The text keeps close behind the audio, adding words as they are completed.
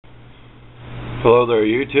Hello there,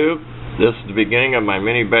 YouTube. This is the beginning of my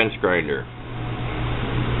mini bench grinder.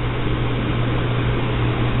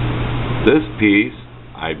 This piece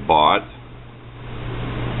I bought,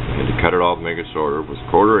 I had to cut it off, make it shorter. It was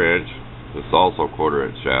 1/4 inch. This is also 1/4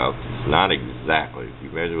 inch shaft. It's not exactly. If you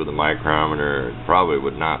measure with a micrometer, it probably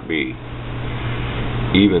would not be.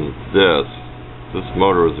 Even this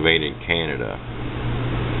motor was made in Canada.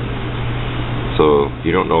 So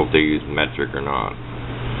you don't know if they use metric or not.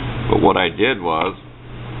 But what I did was,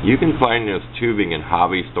 you can find this tubing in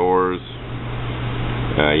hobby stores.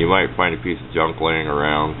 You might find a piece of junk laying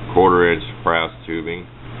around, 1/4 inch brass tubing.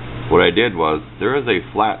 What I did was, there is a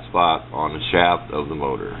flat spot on the shaft of the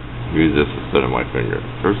motor. Use this instead of my finger.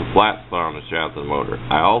 There's a flat spot on the shaft of the motor.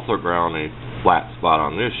 I also ground a flat spot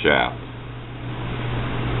on this shaft.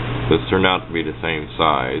 This turned out to be the same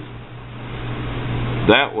size.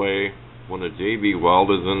 That way, when the JB Weld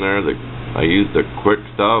is in there, I used the quick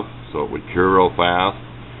stuff so it would cure real fast.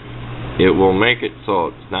 It will make it so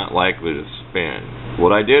it's not likely to spin.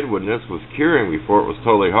 What I did when this was curing before it was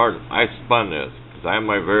totally hardened, I spun this because I have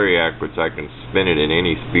my Variac, which I can spin it in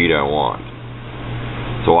any speed I want.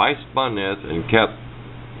 So I spun this and kept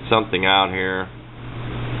something out here,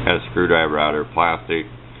 had a screwdriver out here, plastic,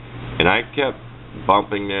 and I kept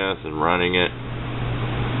bumping this and running it.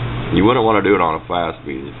 You wouldn't want to do it on a fast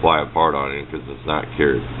speed and fly apart on it because it's not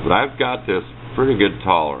cured. But I've got this pretty good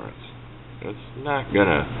tolerance. It's not going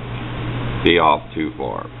to be off too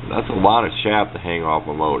far. That's a lot of shaft to hang off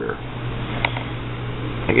a motor.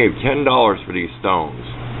 I gave $10 for these stones.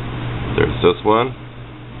 There's this one.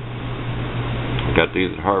 I got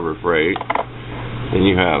these at Harbor Freight. Then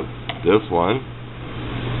you have this one,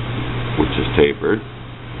 which is tapered.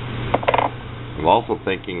 I'm also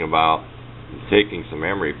thinking about taking some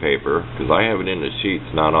emery paper, because I have it in the sheets,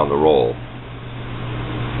 not on the roll,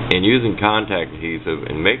 and using contact adhesive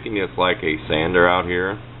and making this like a sander out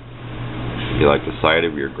here, like the side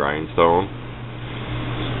of your grindstone.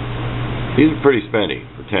 These are pretty spendy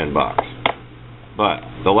for $10, but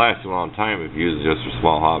they'll last you a long time if you use it just for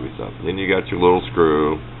small hobby stuff. Then you got your little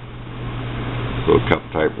screw, little cup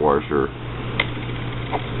type washer,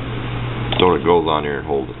 so it goes on here and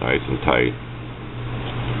holds it nice and tight.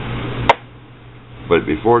 But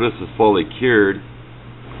before this is fully cured,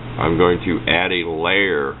 I'm going to add a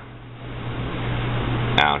layer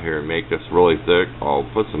out here and make this really thick. I'll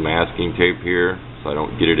put some masking tape here so I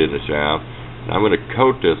don't get it in the shaft. And I'm going to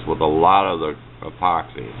coat this with a lot of the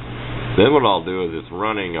epoxy. Then what I'll do is it's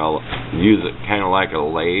running, I'll use it kind of like a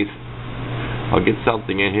lathe. I'll get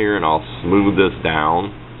something in here and I'll smooth this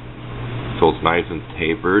down so it's nice and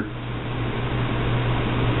tapered.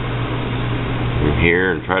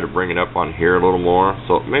 Here and try to bring it up on here a little more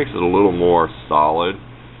so it makes it a little more solid.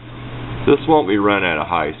 This won't be run at a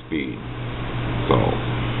high speed, so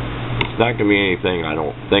it's not going to be anything I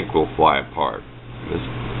don't think will fly apart.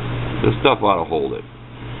 This stuff ought to hold it.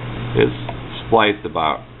 It's spliced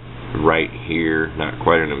about right here, not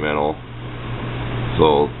quite in the middle,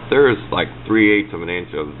 so there's like 3/8 of an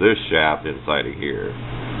inch of this shaft inside of here.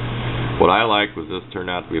 What I like was this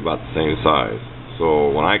turned out to be about the same size.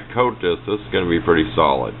 So when I coat this, this is going to be pretty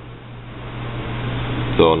solid.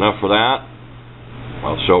 So enough for that.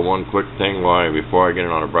 I'll show one quick thing before I get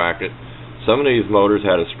it on a bracket. Some of these motors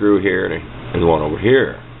had a screw here and one over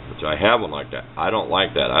here, which I have one like that. I don't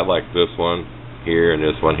like that. I like this one here and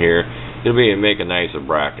this one here. It'll make a nicer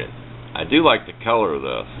bracket. I do like the color of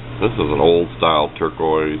this. This is an old style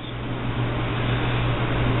turquoise.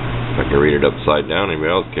 If I can read it upside down,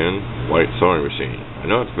 anybody else can. White sewing machine. I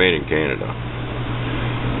know it's made in Canada.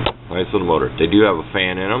 Nice little motor. They do have a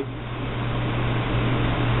fan in them.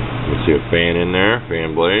 You see a fan in there,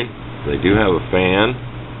 fan blade. They do have a fan,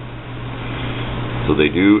 so they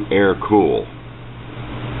do air cool.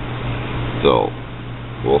 So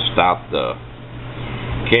we'll stop the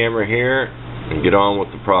camera here and get on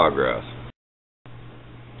with the progress.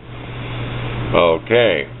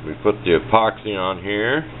 Okay, we put the epoxy on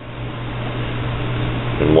here.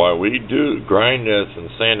 And while we do grind this and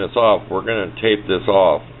sand this off, we're going to tape this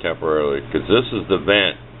off temporarily because this is the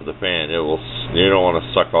vent for the fan. You don't want to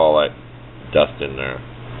suck all that dust in there.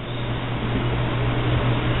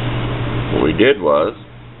 What we did was,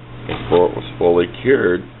 before it was fully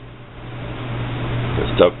cured, the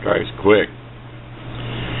stuff dries quick.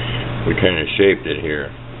 We kind of shaped it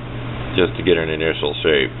here just to get an initial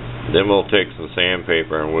shape. Then we'll take some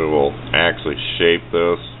sandpaper and we will actually shape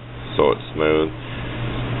this so it's smooth.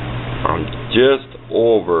 I'm just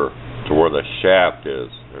over to where the shaft is.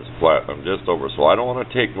 There's flat. I'm just over, so I don't want to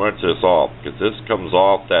take much of this off because this comes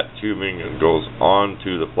off that tubing and goes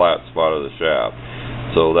onto the flat spot of the shaft.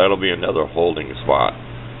 So that'll be another holding spot.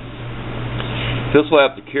 This will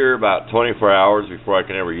have to cure about 24 hours before I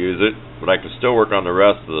can ever use it, but I can still work on the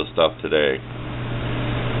rest of the stuff today.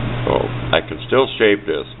 So I can still shape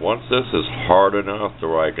this. Once this is hard enough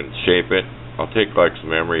to where I can shape it, I'll take like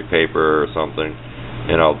some emery paper or something,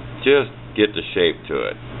 and I'll just get the shape to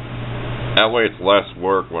it. That way it's less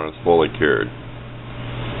work when it's fully cured.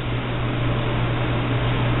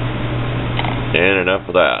 And enough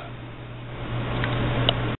of that.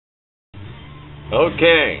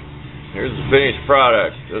 Okay, here's the finished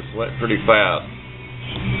product. This went pretty fast.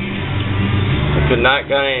 I could not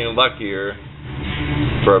got any luckier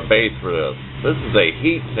for a base for this. This is a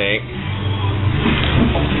heat sink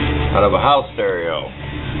out of a house stereo,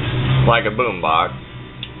 like a boom box.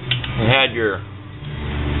 It had your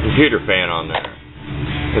computer fan on there,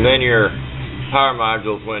 and then your power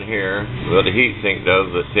modules went here. What the heat sink does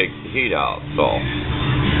is it takes the heat out. So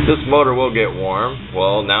this motor will get warm.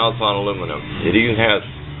 Well, now it's on aluminum. It even has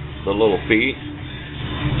the little feet.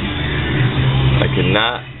 I could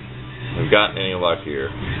not have gotten any luckier.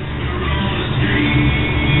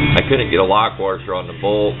 I couldn't get a lock washer on the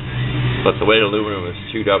bolt, but the way the aluminum is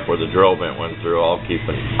chewed up where the drill bit went through, I'll keep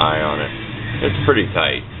an eye on it. It's pretty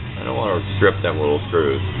tight. I don't want to strip them little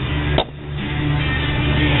screws.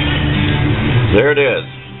 There it is.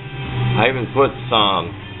 I even put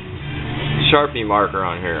some Sharpie marker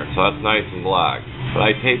on here, so that's nice and black. But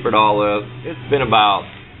I tapered all this. It's been about,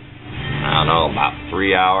 I don't know, about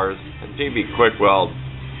 3 hours. JB Kwik Weld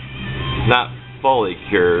is not fully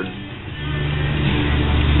cured.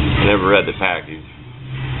 I never read the package.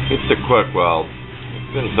 It's the Kwik Weld.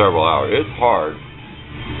 It's been several hours. It's hard.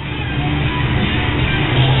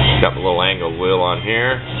 Got the little angled wheel on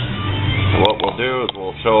here. And what we'll do is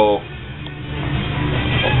we'll show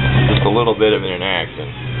just a little bit of it in action.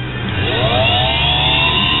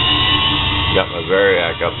 Got my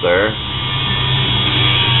Variac up there.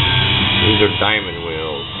 These are diamond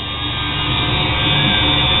wheels.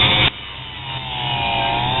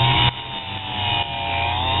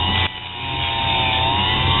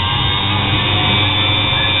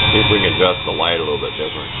 See if we can adjust the light a little bit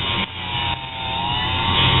different.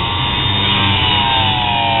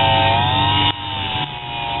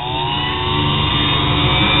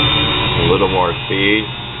 A little more speed.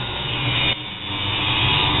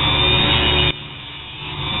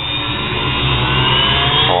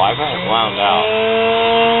 Oh, I've had it wound out.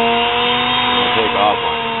 I'll take off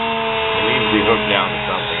on it. It needs to be hooked down to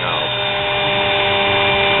something else.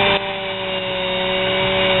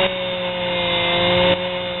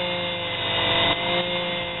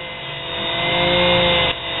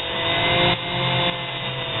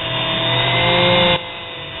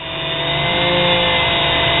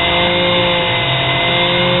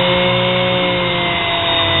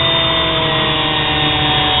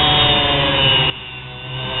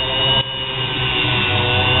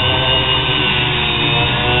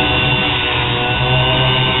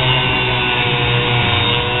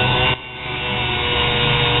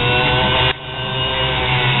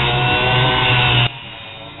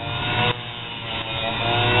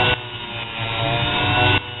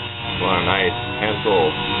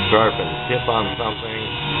 Sharpen tip on something,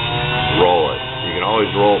 roll it. You can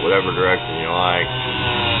always roll it whatever direction you like.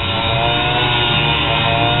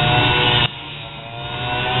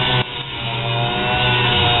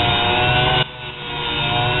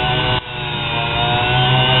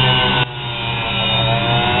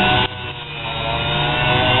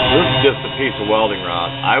 This is just a piece of welding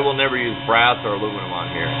rod. I will never use brass or aluminum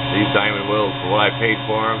on here. These diamond wheels, for what I paid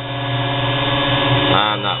for them,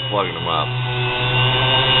 I'm not plugging them up.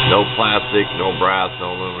 No plastic, no brass,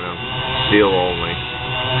 no aluminum, steel only,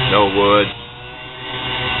 no wood.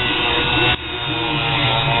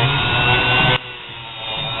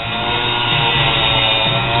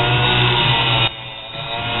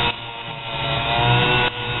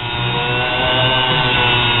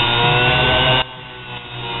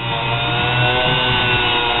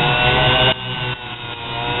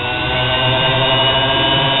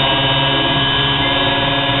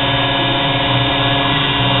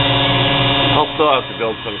 Still have to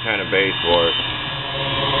build some kind of base for it.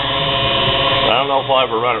 I don't know if I'll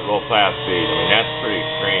ever run it real fast speed. I mean, that's pretty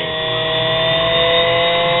extreme.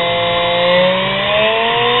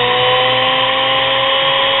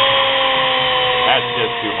 That's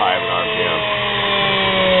just too high of an RPM.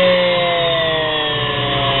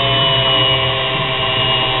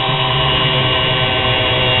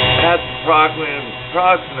 That's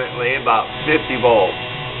approximately about 50 volts.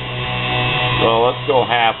 So let's go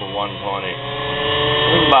half of 120.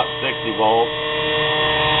 This is about 60 volts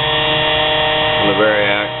on the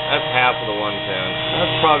Variac. That's half of the 110.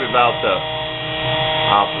 That's probably about the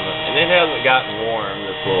optimum. And it hasn't gotten warm.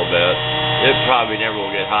 a little bit. It probably never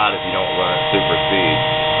will get hot if you don't run at super speed.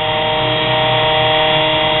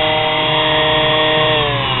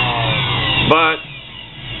 But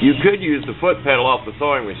you could use the foot pedal off the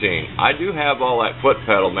sewing machine. I do have all that foot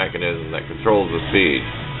pedal mechanism that controls the speed.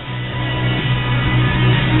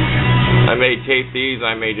 I may tape these,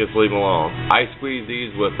 I may just leave them alone. I squeeze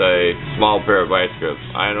these with a small pair of vice grips.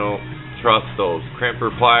 I don't trust those crimper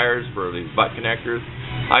pliers for these butt connectors.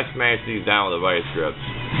 I smash these down with the vice grips.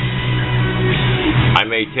 I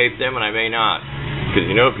may tape them and I may not. Because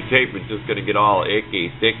you know if you tape it's just going to get all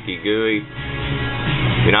icky, sticky, gooey.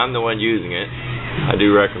 I mean, I'm the one using it. I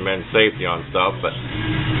do recommend safety on stuff, but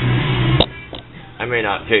I may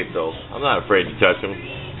not tape those. I'm not afraid to touch them.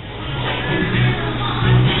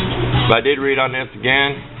 But I did read on this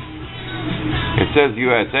again. It says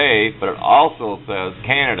USA, but it also says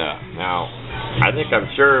Canada. Now, I think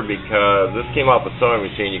I'm sure because this came off a sewing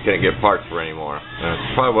machine you couldn't get parts for anymore. That's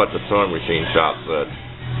probably what the sewing machine shop said,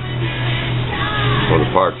 where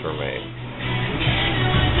the parts were made.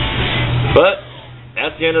 But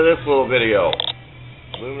that's the end of this little video.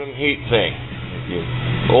 Aluminum heat sink.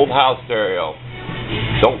 Old house stereo.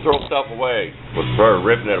 Don't throw stuff away with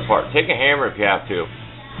ripping it apart. Take a hammer if you have to.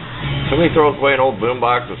 Somebody throws away an old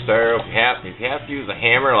boombox or stereo. If you have to use a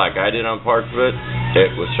hammer like I did on parts of it,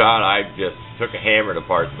 it was shot. I just took a hammer to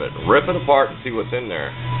parts of it. Rip it apart and see what's in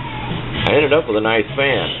there. I ended up with a nice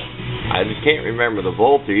fan. I just can't remember the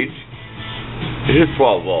voltage. It is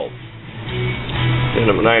 12 volts.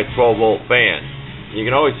 Ended up a nice 12 volt fan. You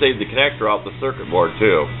can always save the connector off the circuit board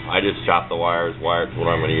too. I just chop the wires. Wires what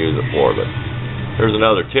I'm going to use it for. But there's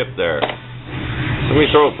another tip there. Somebody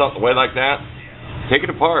throws something away like that, take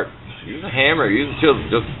it apart. Use a hammer. Use a chisel.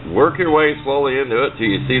 Just work your way slowly into it till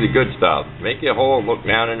you see the good stuff. Make you a hole and look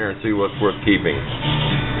down in there and see what's worth keeping.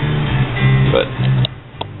 But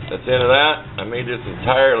that's the end of that. I made this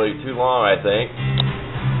entirely too long, I think.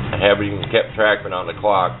 I haven't even kept track on the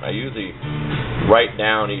clock. I usually write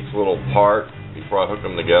down each little part before I hook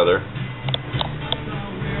them together.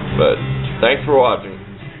 But thanks for watching.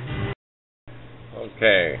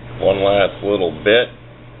 Okay, one last little bit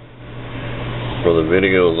before the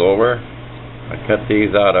video is over. I cut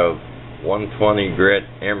these out of 120 grit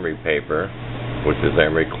emery paper, which is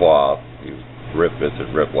emery cloth. You rip this, it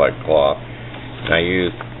rip like cloth. And I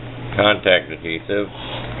used contact adhesive.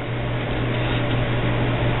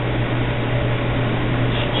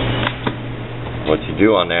 What you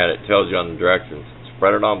do on that, it tells you on the directions.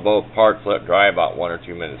 Spread it on both parts, let it dry about 1 or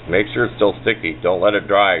 2 minutes. Make sure it's still sticky. Don't let it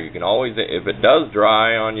dry. You can always, if it does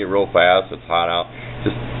dry on you real fast, it's hot out,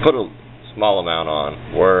 just put a small amount on.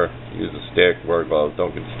 Use a stick, wear gloves,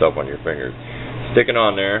 don't get stuff on your fingers. Stick it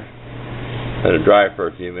on there, let it dry for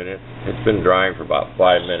a few minutes. It's been drying for about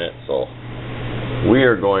 5 minutes, so we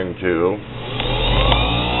are going to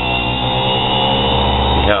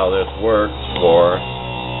see how this works for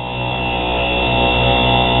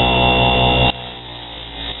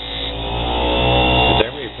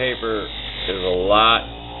paper. Is a lot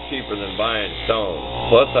cheaper than buying stone.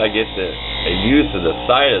 Plus I get a use of the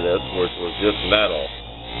side of this, which was just metal.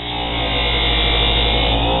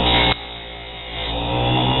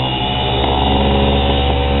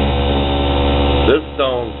 This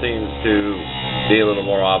stone seems to be a little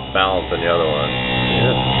more off balance than the other one.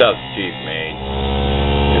 This stuff's cheap made.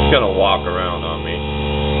 It's gonna walk around on me.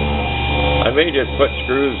 I may just put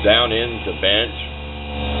screws down into bench.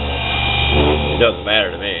 It doesn't matter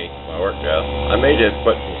to me, my work does. I may just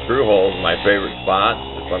put some screw holes in my favorite spots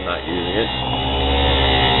if I'm not using it.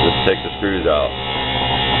 Just take the screws out.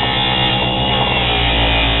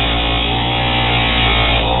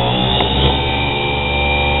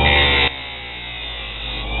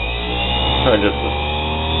 Just a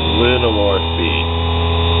little more speed.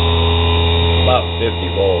 About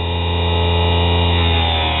 50 volts.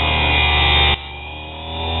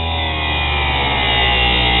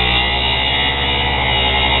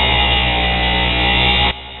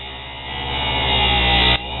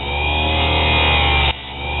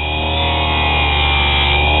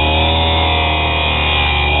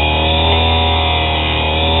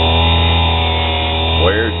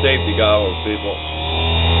 Safety goggles, people.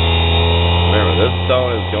 Remember, this stone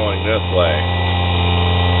is going this way.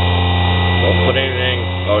 Don't put anything,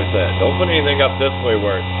 always said, don't put anything up this way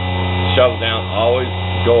where it shoves down. Always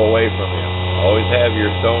go away from you. Always have your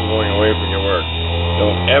stone going away from your work.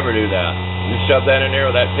 Don't ever do that. You shove that in there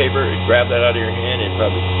with that paper, you grab that out of your hand, and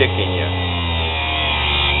probably sticking you.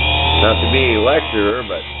 Not to be a lecturer,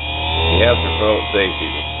 but you have to promote safety.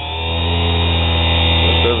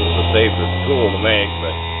 This isn't the safest tool to make,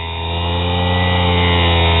 but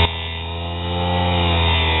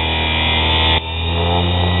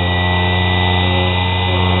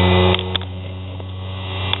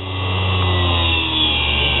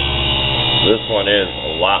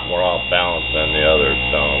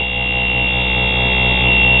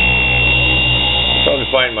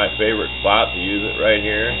find my favorite spot to use it right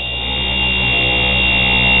here. It's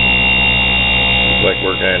like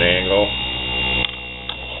working at an angle.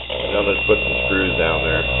 And I'll just put some screws down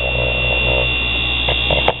there.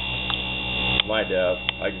 My desk.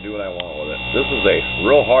 I can do what I want with it. This is a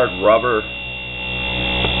real hard rubber.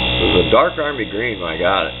 It was a dark army green when I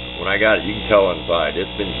got it. When I got it, you can tell inside.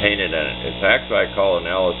 It's been painted in it. It's actually, I call it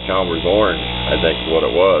an Alice Chalmers orange, I think is what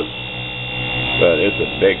it was. But it's a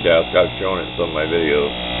big desk. I've shown it in some of my videos.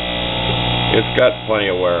 It's got plenty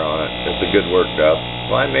of wear on it. It's a good work desk.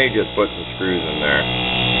 So I may just put some screws in there.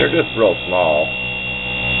 They're just real small.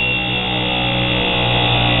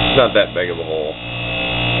 It's not that big of a hole.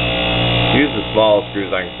 Use the smallest screws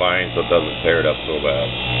I can find so it doesn't tear it up so bad.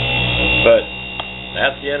 But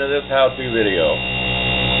that's the end of this how-to video.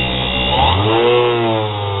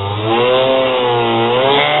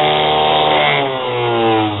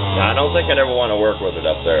 Now, I don't think I'd ever want to work with it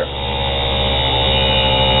up there.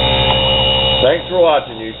 Thanks for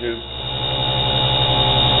watching, YouTube.